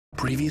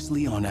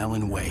Previously on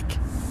Alan Wake.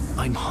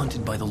 I'm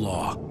hunted by the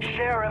law.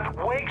 Sheriff,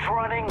 Wake's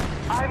running.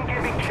 I'm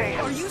giving chase.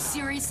 Are you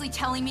seriously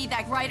telling me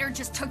that writer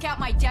just took out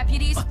my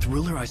deputies? A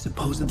thriller I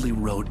supposedly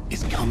wrote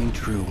is coming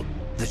true.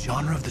 The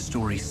genre of the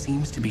story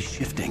seems to be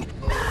shifting.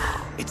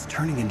 It's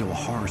turning into a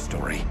horror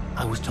story.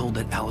 I was told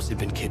that Alice had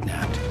been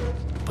kidnapped,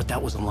 but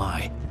that was a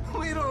lie.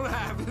 We don't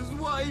have his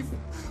wife.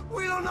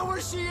 We don't know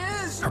where she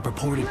is. Her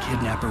purported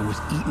kidnapper was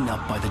eaten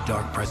up by the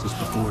dark presence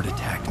before it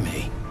attacked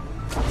me.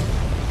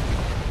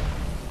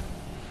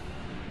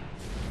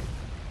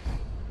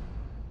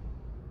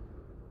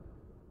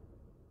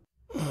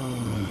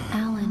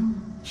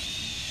 Alan,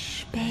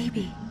 shh,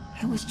 baby.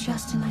 It was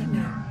just a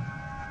nightmare.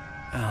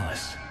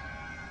 Alice.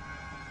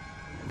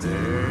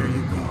 There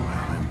you go,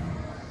 Alan.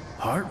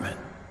 Hartman.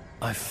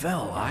 I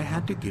fell. I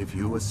had to give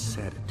you a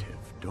sedative.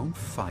 Don't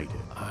fight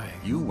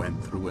it. You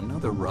went through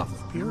another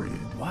rough period.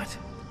 What?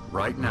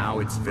 Right now,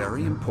 it's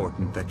very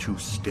important that you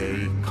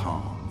stay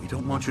calm. We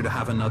don't want you to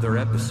have another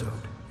episode.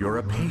 You're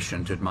a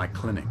patient at my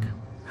clinic.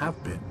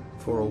 Have been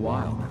for a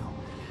while now.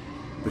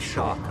 The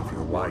shock of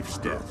your wife's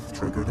death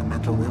triggered a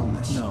mental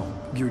illness. No,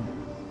 you're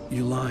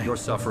lying. You're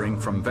suffering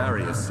from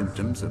various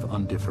symptoms of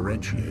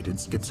undifferentiated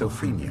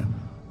schizophrenia.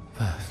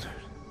 Bastard.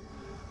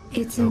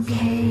 It's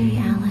okay,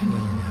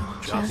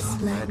 Alan.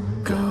 Just let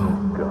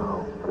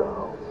go.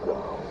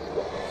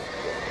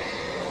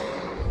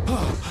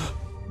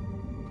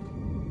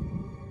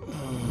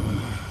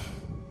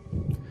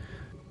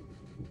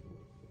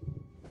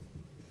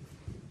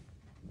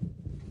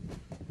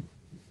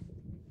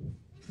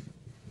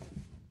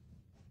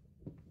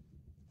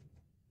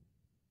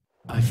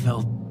 I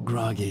felt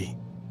groggy.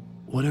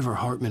 Whatever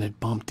Hartman had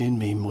bumped in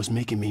me was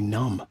making me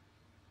numb.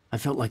 I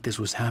felt like this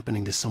was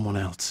happening to someone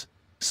else.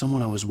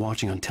 Someone I was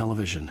watching on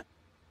television.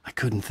 I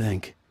couldn't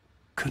think.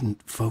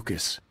 Couldn't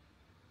focus.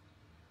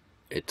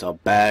 It's a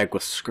bag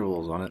with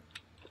scribbles on it.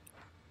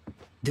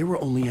 There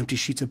were only empty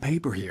sheets of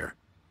paper here.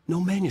 No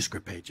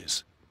manuscript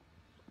pages.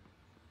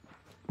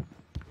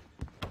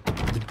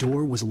 The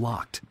door was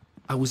locked.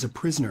 I was a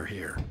prisoner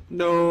here.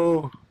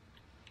 No.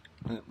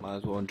 Might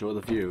as well enjoy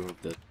the view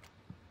of the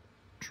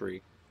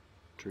trees.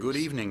 Good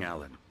evening,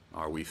 Alan.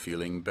 Are we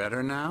feeling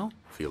better now?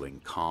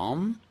 Feeling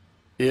calm?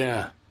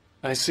 Yeah.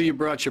 I see you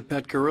brought your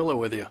pet gorilla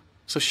with you.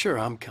 So sure,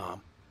 I'm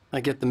calm. I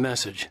get the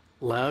message.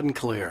 Loud and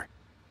clear.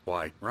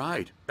 Why,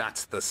 right.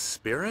 That's the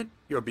spirit.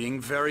 You're being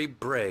very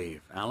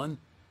brave, Alan.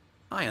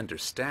 I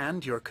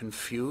understand you're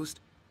confused.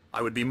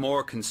 I would be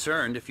more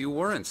concerned if you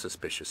weren't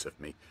suspicious of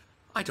me.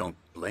 I don't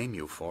blame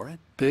you for it.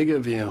 Big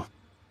of you.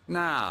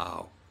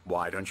 Now,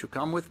 why don't you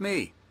come with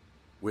me?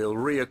 We'll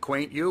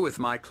reacquaint you with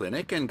my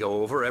clinic and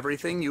go over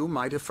everything you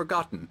might have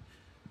forgotten.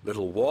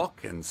 Little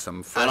walk and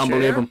some fresh air. I don't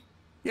believe him.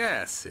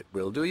 Yes, it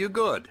will do you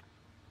good.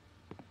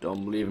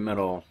 Don't believe him at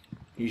all.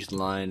 He's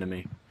lying to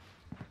me.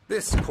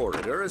 This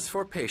corridor is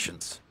for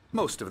patients.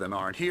 Most of them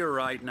aren't here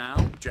right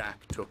now.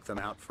 Jack took them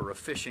out for a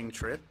fishing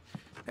trip.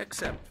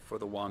 Except for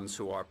the ones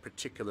who are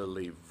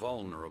particularly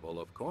vulnerable,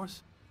 of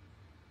course.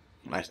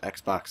 Nice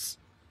Xbox.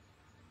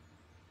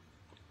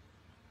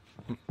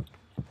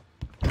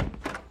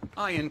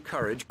 I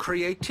encourage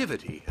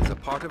creativity as a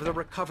part of the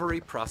recovery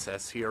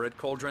process here at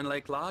Cauldron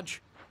Lake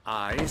Lodge.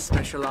 I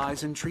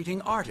specialize in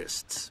treating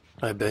artists.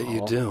 I bet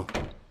you do.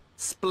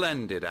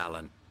 Splendid,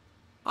 Alan.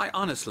 I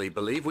honestly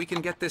believe we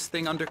can get this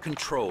thing under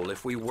control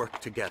if we work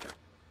together.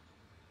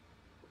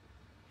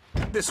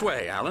 This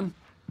way, Alan.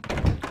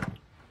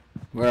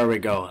 Where are we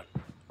going?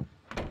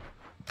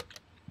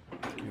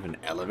 You have an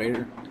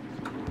elevator?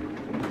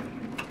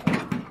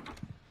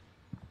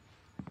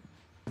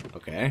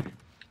 Okay.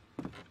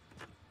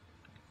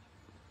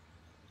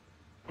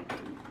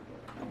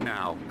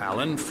 Now,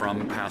 Alan,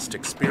 from past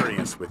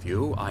experience with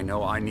you, I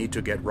know I need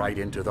to get right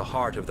into the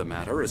heart of the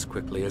matter as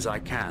quickly as I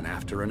can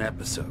after an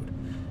episode.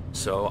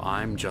 So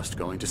I'm just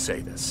going to say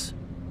this.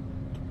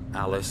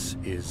 Alice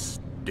is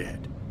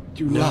dead.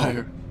 You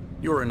liar.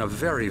 You're in a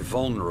very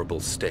vulnerable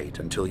state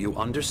until you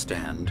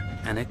understand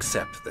and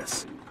accept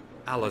this.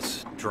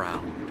 Alice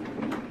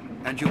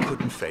drowned, and you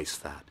couldn't face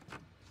that.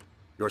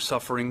 You're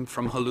suffering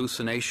from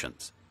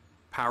hallucinations,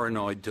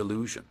 paranoid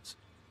delusions,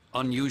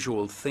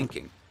 unusual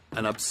thinking,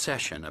 an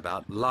obsession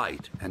about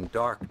light and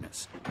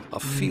darkness, a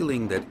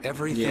feeling that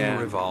everything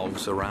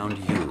revolves around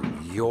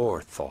you,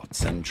 your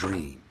thoughts and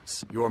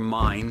dreams. Your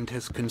mind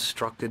has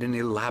constructed an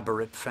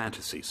elaborate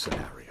fantasy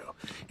scenario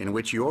in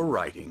which your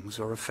writings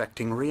are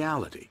affecting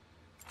reality.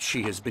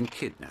 She has been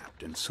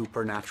kidnapped and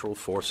supernatural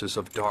forces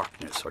of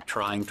darkness are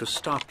trying to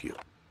stop you.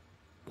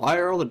 Why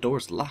are all the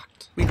doors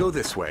locked? We go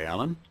this way,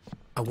 Alan.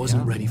 I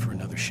wasn't ready for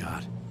another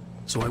shot,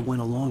 so I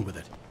went along with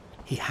it.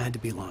 He had to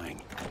be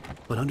lying.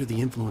 But under the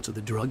influence of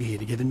the drug he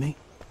had given me,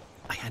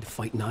 I had to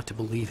fight not to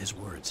believe his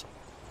words.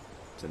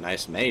 It's a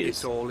nice maze.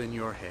 It's all in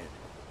your head.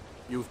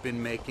 You've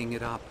been making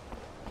it up.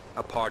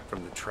 Apart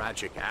from the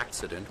tragic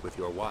accident with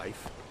your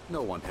wife,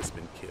 no one has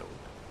been killed.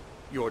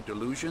 Your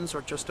delusions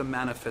are just a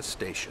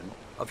manifestation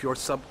of your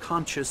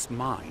subconscious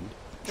mind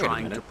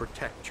trying to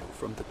protect you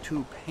from the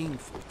too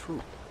painful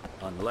truth.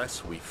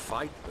 Unless we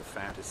fight the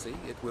fantasy,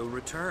 it will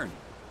return.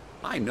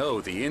 I know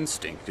the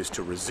instinct is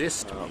to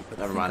resist me, but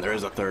Never mind, there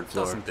is a third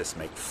floor. Doesn't this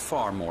make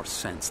far more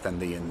sense than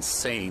the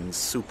insane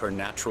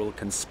supernatural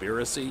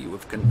conspiracy you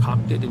have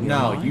concocted in your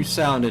mind? No, you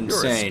sound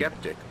insane. You're a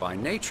skeptic by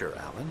nature,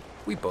 Alan.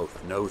 We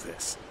both know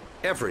this.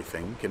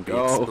 Everything can be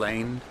Go.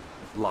 explained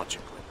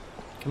logically.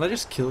 Can I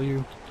just kill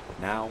you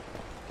now?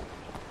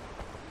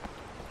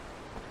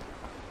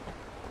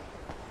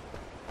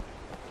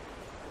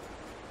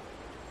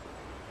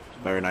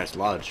 Very nice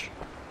lodge.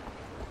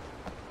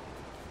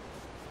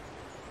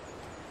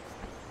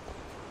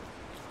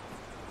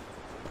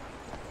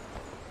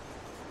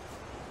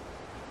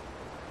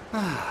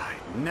 I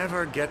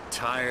never get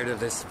tired of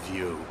this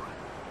view.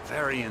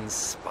 Very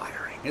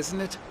inspiring,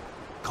 isn't it?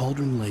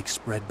 Cauldron Lake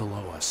spread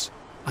below us.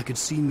 I could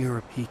see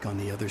Mirror Peak on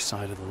the other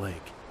side of the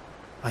lake.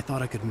 I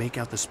thought I could make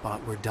out the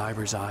spot where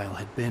Diver's Isle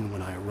had been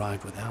when I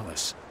arrived with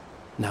Alice.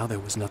 Now there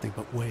was nothing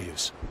but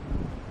waves.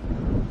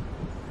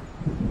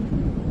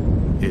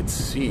 It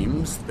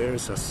seems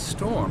there's a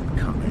storm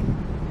coming.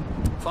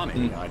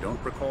 Funny, I don't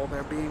recall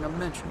there being a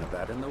mention of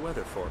that in the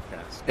weather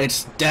forecast.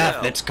 It's death.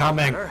 Well, It's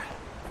coming. This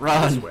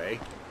Run. way.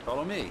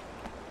 Follow me.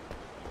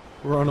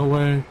 Run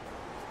away.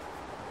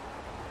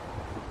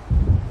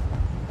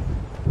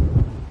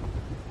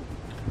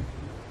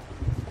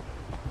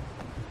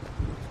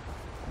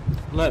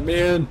 Let me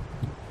in.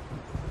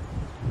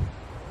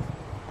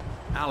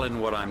 Alan,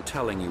 what I'm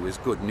telling you is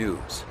good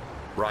news.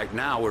 Right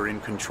now we're in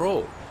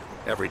control.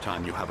 Every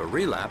time you have a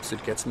relapse,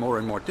 it gets more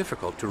and more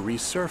difficult to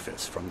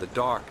resurface from the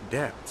dark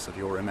depths of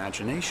your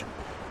imagination.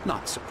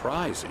 Not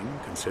surprising,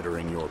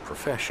 considering your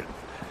profession.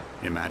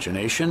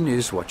 Imagination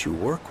is what you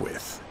work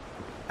with.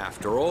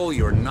 After all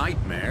your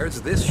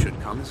nightmares, this should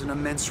come as an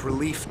immense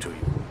relief to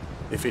you.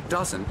 If it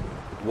doesn't,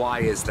 why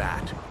is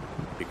that?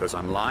 Because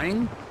I'm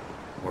lying?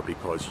 Or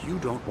because you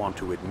don't want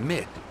to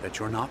admit that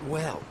you're not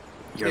well?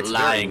 You're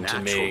lying to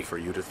me. It's very natural for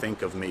you to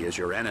think of me as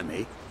your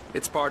enemy.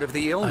 It's part of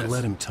the illness. I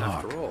let him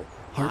talk. After all,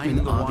 Hartman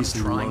I'm the one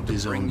obviously trying loved to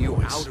his bring own you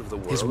voice. out of the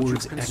world His words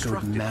you've echoed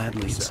constructed for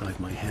madly yourself. inside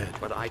my head.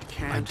 But I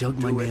can't I dug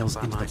my do it nails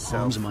by into the myself.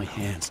 palms of my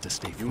hands to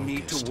stay You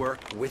need focused. to work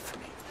with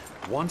me.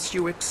 Once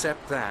you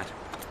accept that,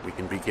 we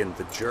can begin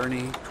the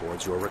journey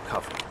towards your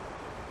recovery.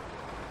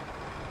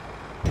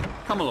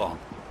 Come along.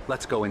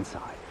 Let's go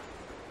inside.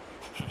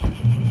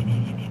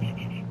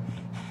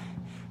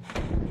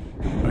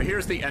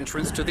 Here's the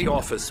entrance to the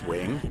office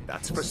wing.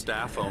 That's for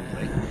staff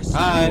only.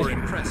 Hi. You were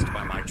impressed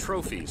by my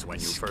trophies when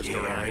you first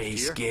arrived here.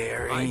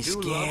 Scary, I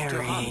do love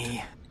to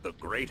hunt. The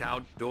great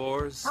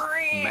outdoors,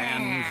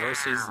 man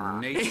versus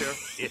nature.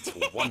 It's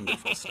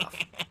wonderful stuff.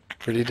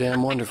 Pretty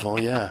damn wonderful,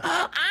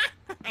 yeah.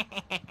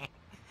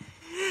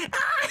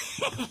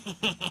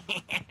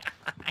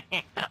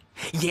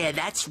 Yeah,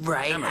 that's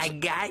right. I Emerson.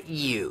 got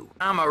you.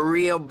 I'm a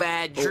real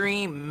bad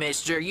dream,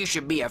 mister. You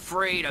should be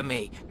afraid of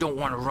me. Don't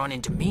want to run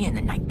into me in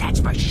the night, that's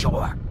for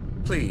sure.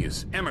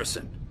 Please,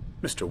 Emerson.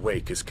 Mr.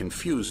 Wake is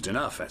confused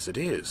enough as it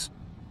is.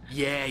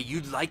 Yeah,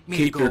 you'd like me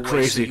Keep to go your away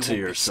crazy so you to won't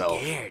yourself.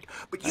 Be scared.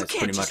 But you That's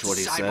can't pretty just much what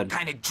he decide said. what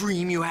kind of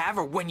dream you have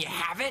or when you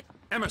have it.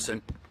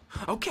 Emerson,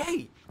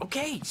 Okay.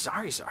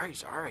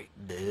 Sorry.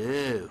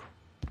 Boo.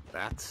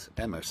 that's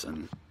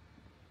Emerson.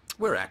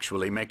 We're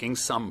actually making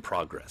some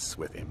progress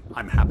with him,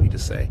 I'm happy to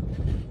say.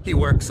 He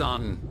works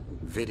on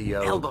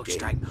video Elbow games.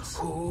 strike.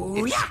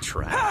 Ooh, It's yeah.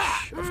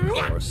 trash, of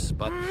course,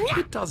 but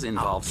it does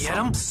involve Get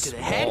some him to the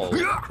head.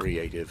 small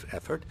creative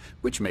effort,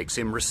 which makes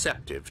him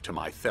receptive to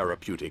my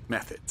therapeutic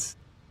methods.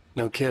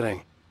 No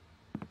kidding.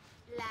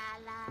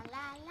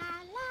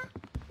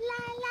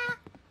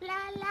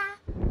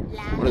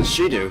 What does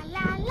she do?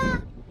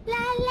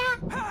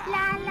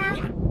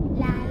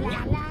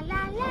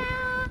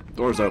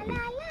 Door's open.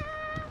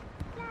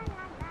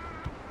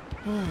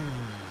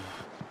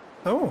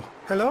 Oh,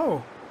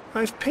 hello.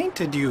 I've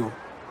painted you.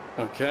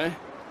 Okay.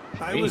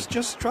 I was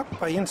just struck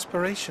by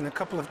inspiration a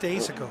couple of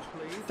days ago.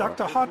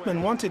 Dr.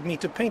 Hartman wanted me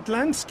to paint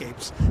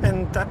landscapes,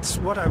 and that's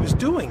what I was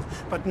doing.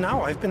 But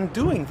now I've been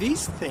doing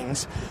these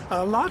things,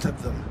 a lot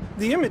of them.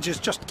 The images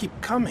just keep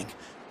coming.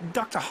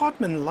 Dr.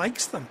 Hartman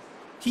likes them.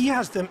 He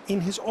has them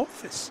in his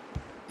office.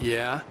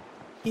 Yeah?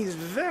 He's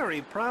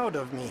very proud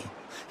of me.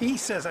 He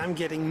says I'm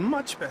getting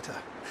much better.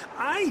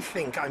 I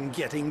think I'm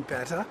getting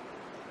better.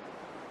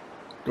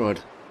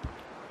 Good.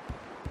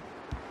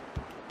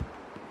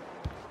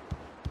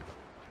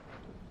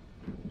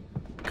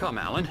 Come,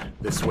 Alan,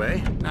 this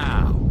way.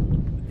 Now,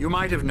 you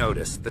might have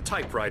noticed the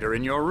typewriter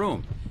in your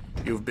room.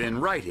 You've been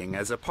writing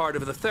as a part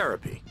of the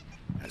therapy.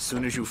 As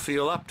soon as you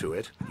feel up to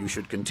it, you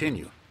should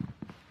continue.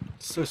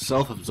 So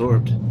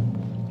self-absorbed.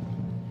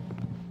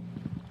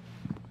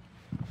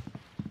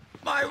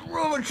 My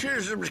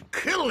rheumatism's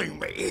killing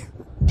me.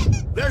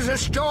 There's a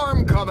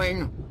storm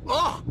coming.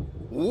 Oh,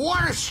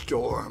 what a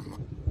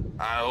storm.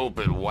 I hope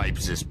it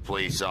wipes this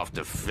place off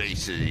the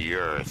face of the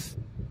earth.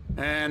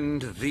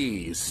 And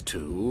these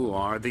two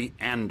are the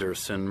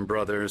Anderson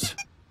brothers,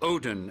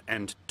 Odin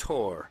and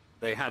Thor.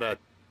 They had a,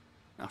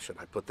 how should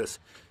I put this,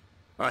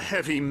 a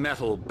heavy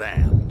metal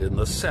band in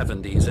the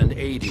 70s and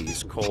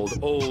 80s called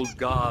Old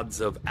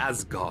Gods of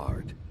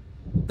Asgard.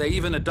 They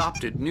even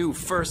adopted new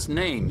first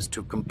names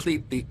to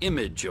complete the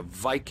image of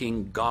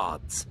Viking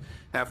gods.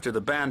 After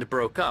the band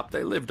broke up,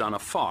 they lived on a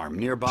farm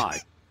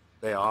nearby.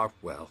 They are,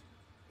 well,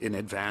 in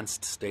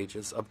advanced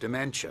stages of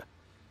dementia.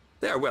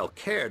 They're well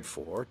cared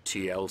for,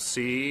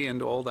 TLC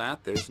and all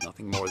that. There's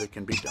nothing more that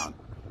can be done.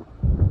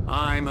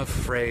 I'm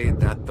afraid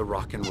that the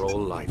rock and roll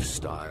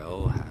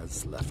lifestyle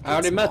has left I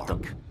already its met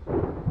mark.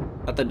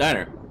 them at the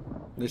diner.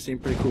 They seem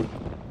pretty cool.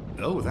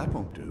 Oh, that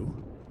won't do.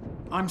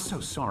 I'm so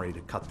sorry to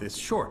cut this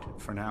short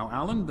for now,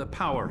 Alan. The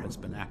power has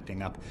been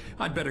acting up.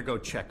 I'd better go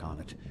check on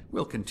it.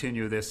 We'll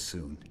continue this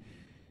soon.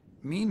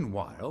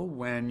 Meanwhile,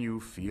 when you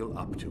feel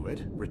up to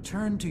it,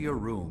 return to your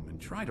room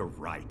and try to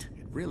write.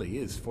 It really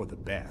is for the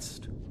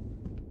best.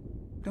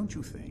 Don't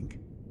you think?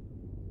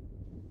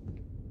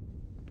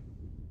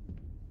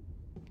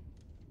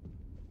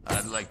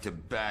 I'd like to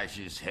bash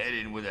his head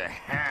in with a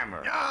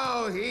hammer.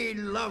 Oh, he'd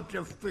love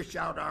to fish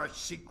out our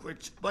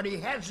secrets, but he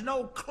has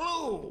no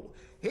clue.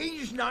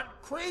 He's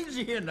not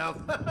crazy enough.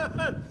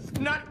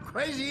 Not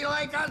crazy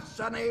like us,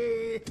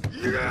 Sonny.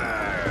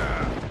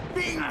 Yeah!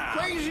 Being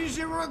crazy's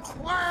a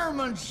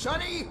requirement,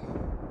 Sonny.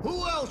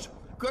 Who else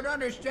could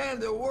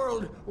understand the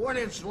world when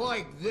it's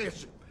like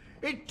this?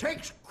 It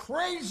takes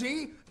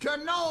crazy to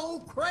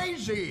know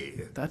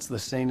crazy. That's the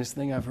sanest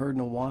thing I've heard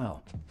in a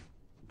while.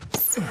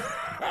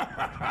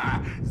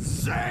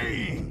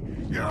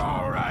 Zane! You're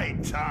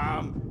alright,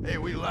 Tom. Hey,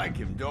 we like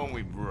him, don't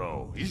we,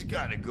 bro? He's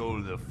gotta go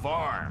to the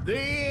farm. The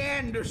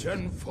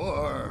Anderson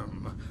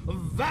Farm.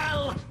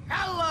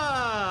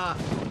 Valhalla!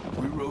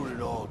 We wrote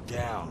it all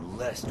down,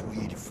 lest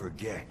we'd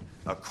forget.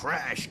 A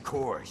crash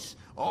course.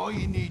 All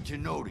you need to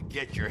know to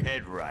get your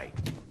head right.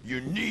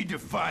 You need to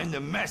find the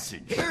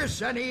message. Here,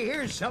 Sonny,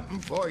 here's something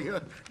for you.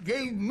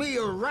 Gave me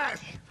a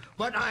rash,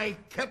 but I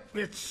kept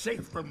it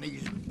safe from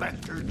these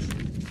bastards.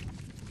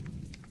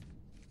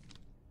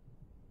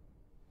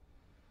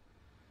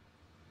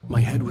 My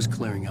head was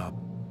clearing up,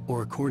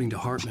 or according to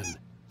Hartman,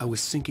 I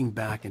was sinking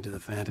back into the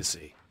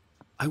fantasy.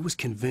 I was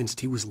convinced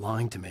he was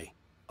lying to me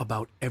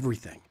about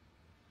everything.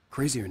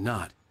 Crazy or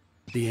not,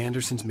 the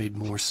Andersons made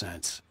more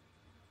sense.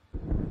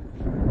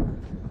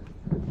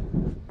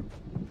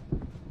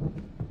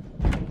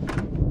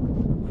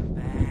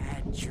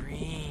 Bad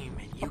dream,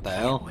 and you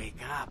can't wake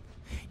up.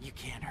 You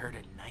can't hurt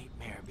a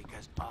nightmare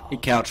because He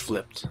couch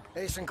flipped.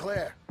 Hey,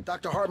 Sinclair.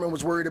 Dr. Hartman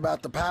was worried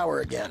about the power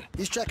again.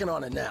 He's checking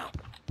on it now.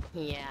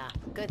 Yeah,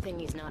 good thing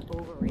he's not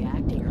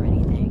overreacting or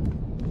anything.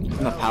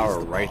 Isn't the power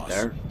right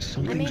there?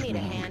 I may need a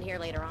hand here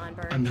later on,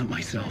 Bert. I'm not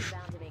myself.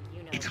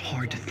 It's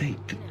hard to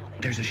think that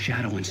there's a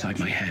shadow inside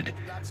my head.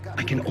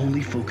 I can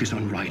only focus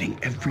on writing.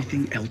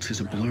 Everything else is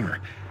a blur.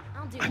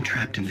 I'm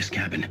trapped in this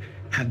cabin.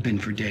 Have been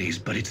for days,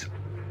 but it's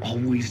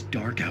always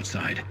dark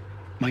outside.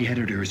 My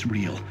editor is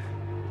real.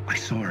 I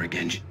saw her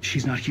again.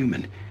 She's not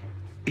human.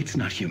 It's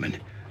not human.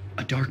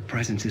 A dark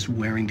presence is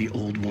wearing the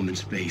old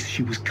woman's face.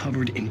 She was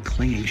covered in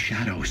clinging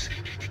shadows.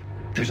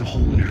 There's a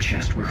hole in her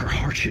chest where her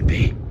heart should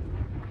be.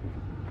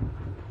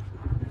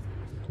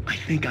 I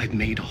think I've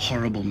made a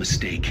horrible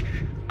mistake.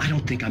 I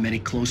don't think I'm any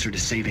closer to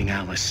saving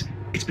Alice.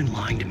 It's been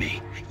lying to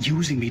me,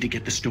 using me to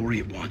get the story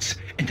it wants,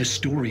 and the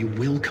story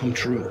will come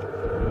true.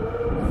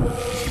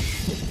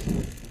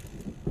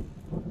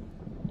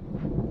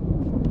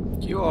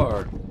 You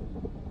are...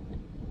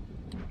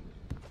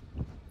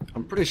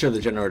 I'm pretty sure the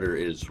generator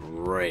is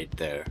right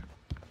there.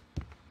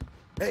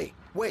 Hey,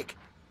 Wake,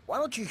 why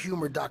don't you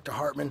humor Dr.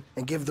 Hartman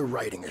and give the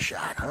writing a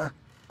shot, huh?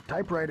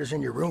 Typewriter's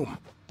in your room.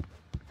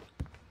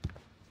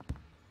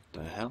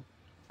 The hell?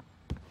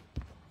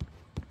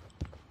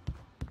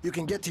 You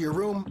can get to your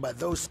room by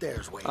those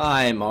stairs, Wake.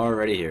 I'm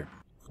already here.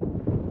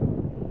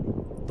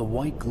 The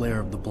white glare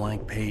of the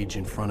blank page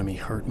in front of me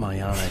hurt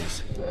my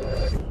eyes.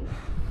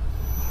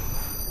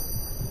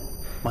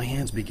 My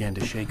hands began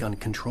to shake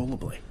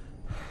uncontrollably.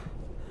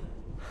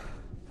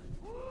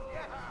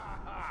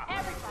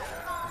 Everybody,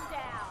 calm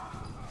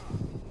down.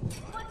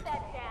 Put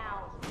that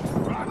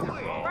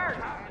down. Bert,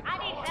 I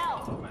need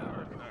help.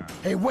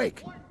 Hey,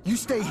 Wake, you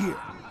stay here.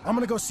 I'm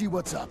gonna go see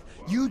what's up.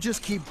 You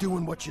just keep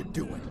doing what you're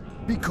doing.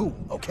 Be cool,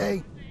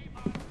 okay?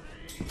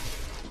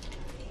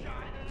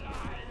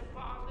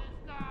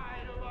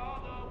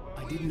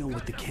 I didn't know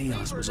what the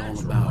chaos was all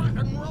about,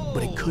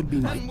 but it could be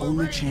my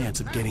only chance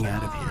of getting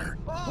out of here.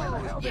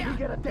 Yeah,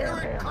 here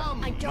it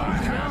comes. I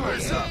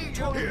don't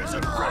know. Here's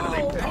a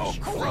friendly poke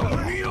from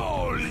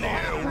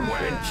Mjolnir,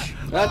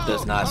 wench. That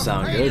does not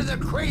sound Afraid of good.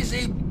 the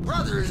crazy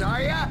brothers,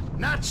 are ya?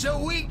 Not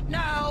so weak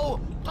now,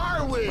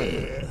 are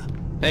we?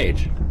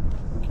 Page.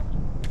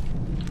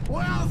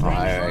 Well,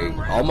 I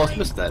almost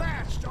missed that.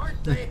 fast,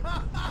 aren't they?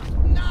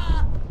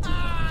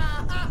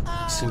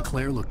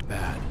 Sinclair looked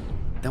bad.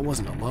 That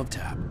wasn't a love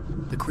tap.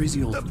 The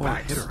crazy old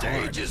fart hit her hard.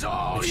 backstage is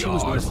all If she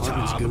was one of yours,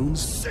 Hartman's Tom.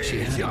 goons, she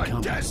Seize had your it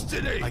coming.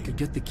 destiny. I could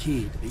get the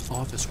key to the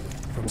office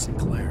from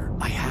Sinclair.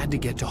 I had to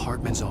get to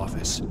Hartman's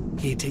office.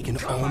 He had taken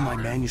all my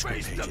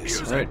manuscript Face the pages.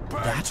 music, Right.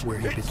 Bert. That's where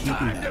he'd been It's keeping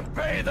time them. to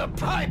pay the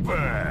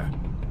piper.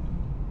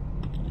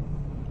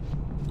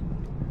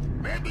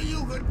 Maybe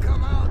you could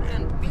come out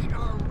and beat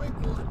our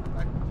wrinkled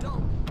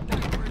adult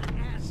diapered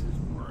asses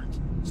for it.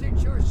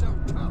 since you're so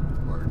tough,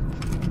 Bert.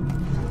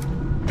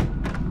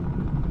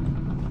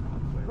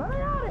 Let me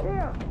out of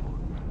here!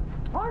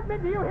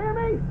 Hartman, do you hear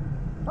me?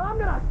 I'm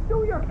gonna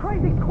sue your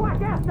crazy quack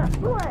ass to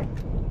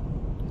shreds!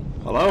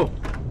 Hello?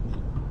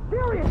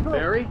 Seriously!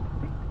 Barry?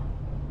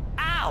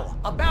 Ow!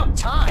 About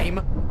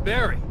time!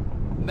 Barry!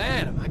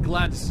 Man, am I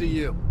glad to see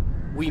you.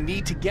 We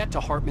need to get to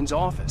Hartman's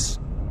office.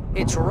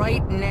 It's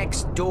right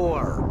next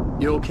door.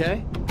 You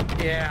okay?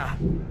 Yeah.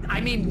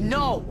 I mean,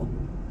 no!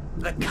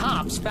 The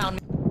cops found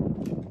me.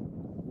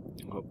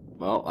 Oh,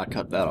 well, I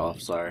cut that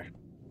off, sorry.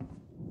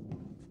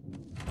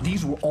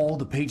 These were all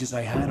the pages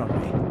I had on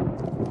me.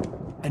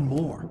 And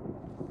more.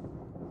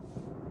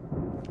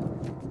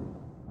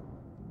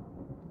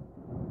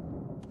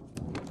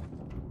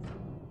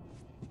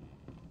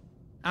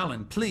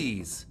 Alan,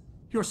 please.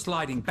 You're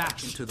sliding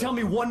back into the... Tell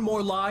me one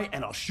more lie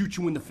and I'll shoot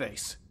you in the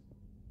face.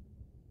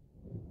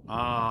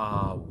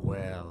 Ah,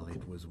 well,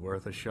 it was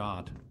worth a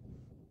shot.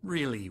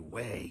 Really,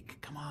 Wake,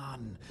 come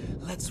on.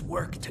 Let's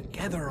work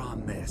together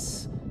on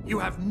this. You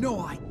have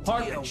no idea...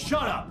 Hartman,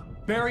 shut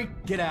up! Barry,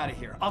 get out of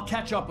here. I'll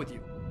catch up with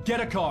you.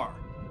 Get a car.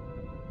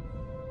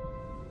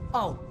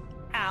 Oh,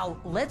 Al,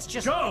 let's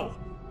just... Go!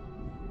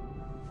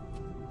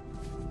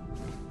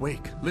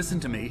 Wake, listen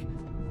to me.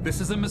 This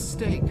is a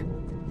mistake.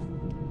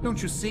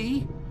 Don't you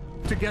see?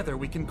 Together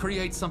we can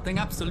create something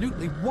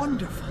absolutely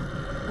wonderful.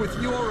 With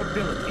your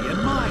ability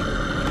and mine.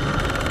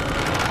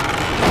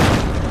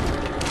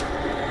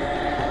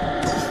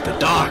 The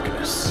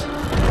darkness.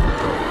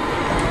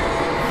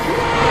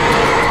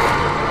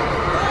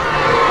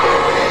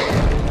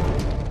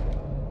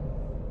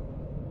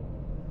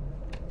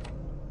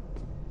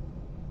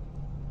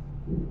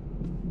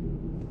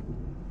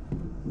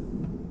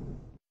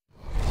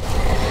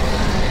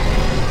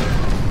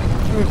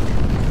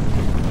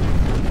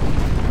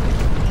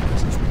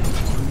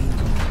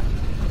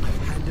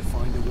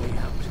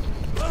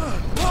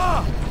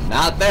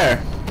 Not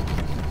there.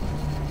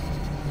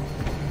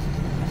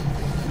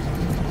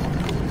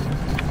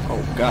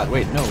 Oh God!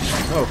 Wait, no,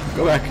 no,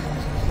 go back.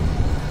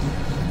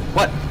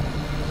 What?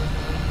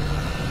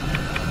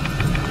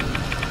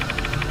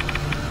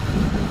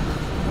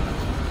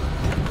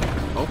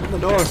 Open the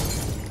door.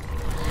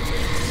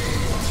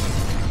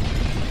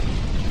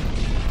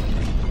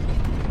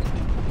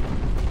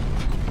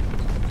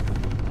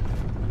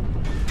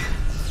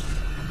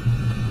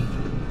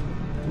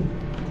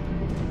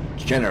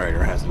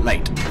 Generator has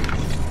light.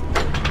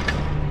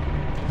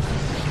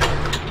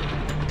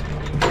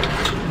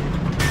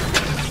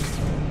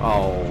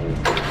 Oh.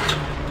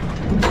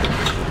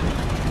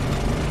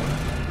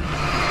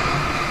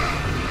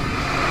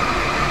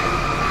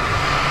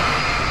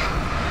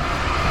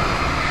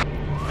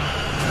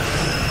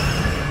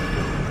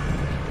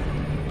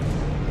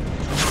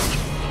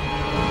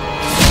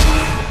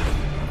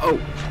 Oh.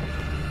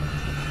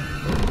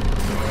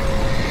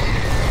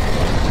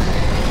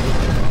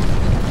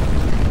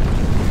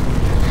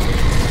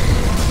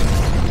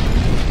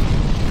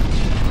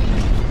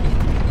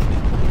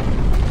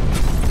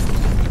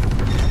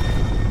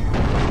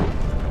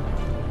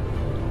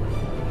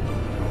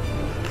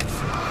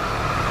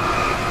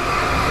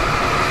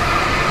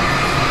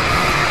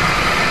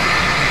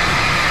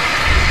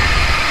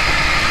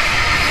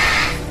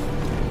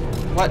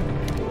 What?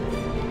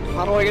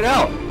 How do I get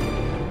out?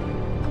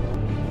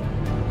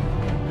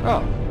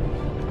 Oh.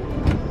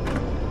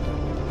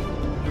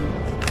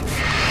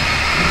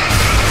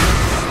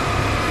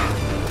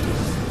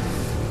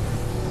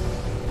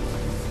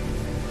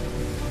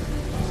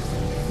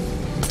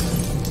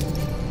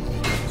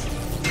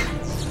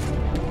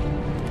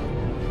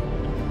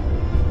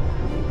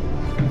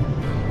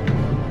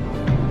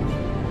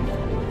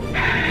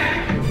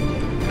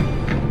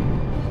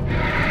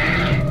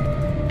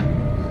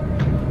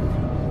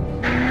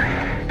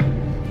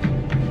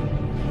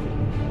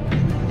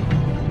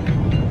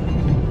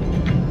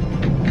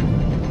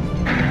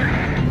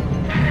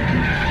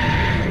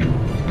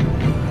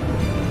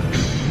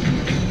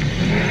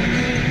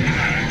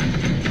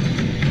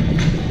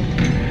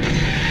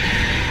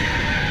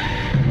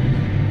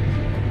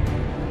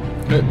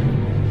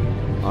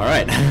 All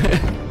right.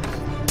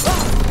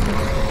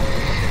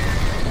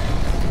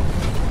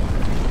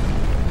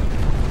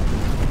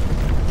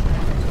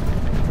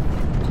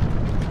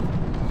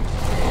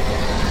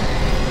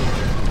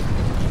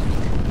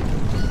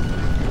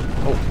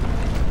 Oh.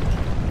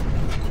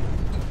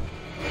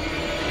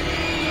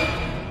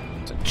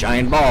 It's a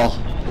giant ball.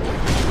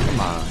 Come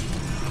on.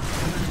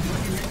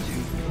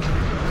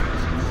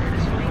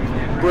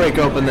 Break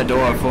open the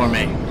door for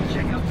me.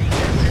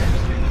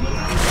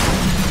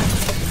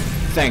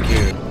 Thank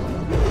you.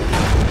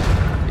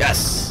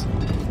 Yes.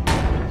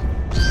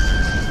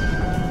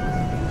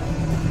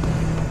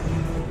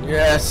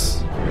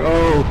 Yes.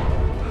 Go.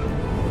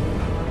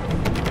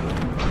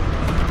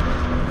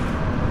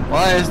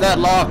 Why is that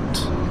locked?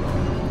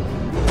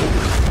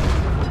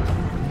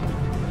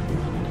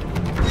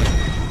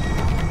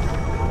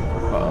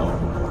 Uh-oh.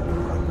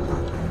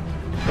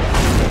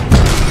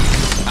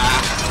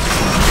 Ah.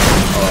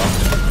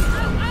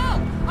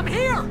 Ow! I'm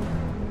here!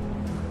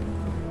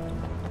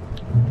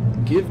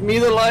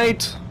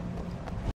 night.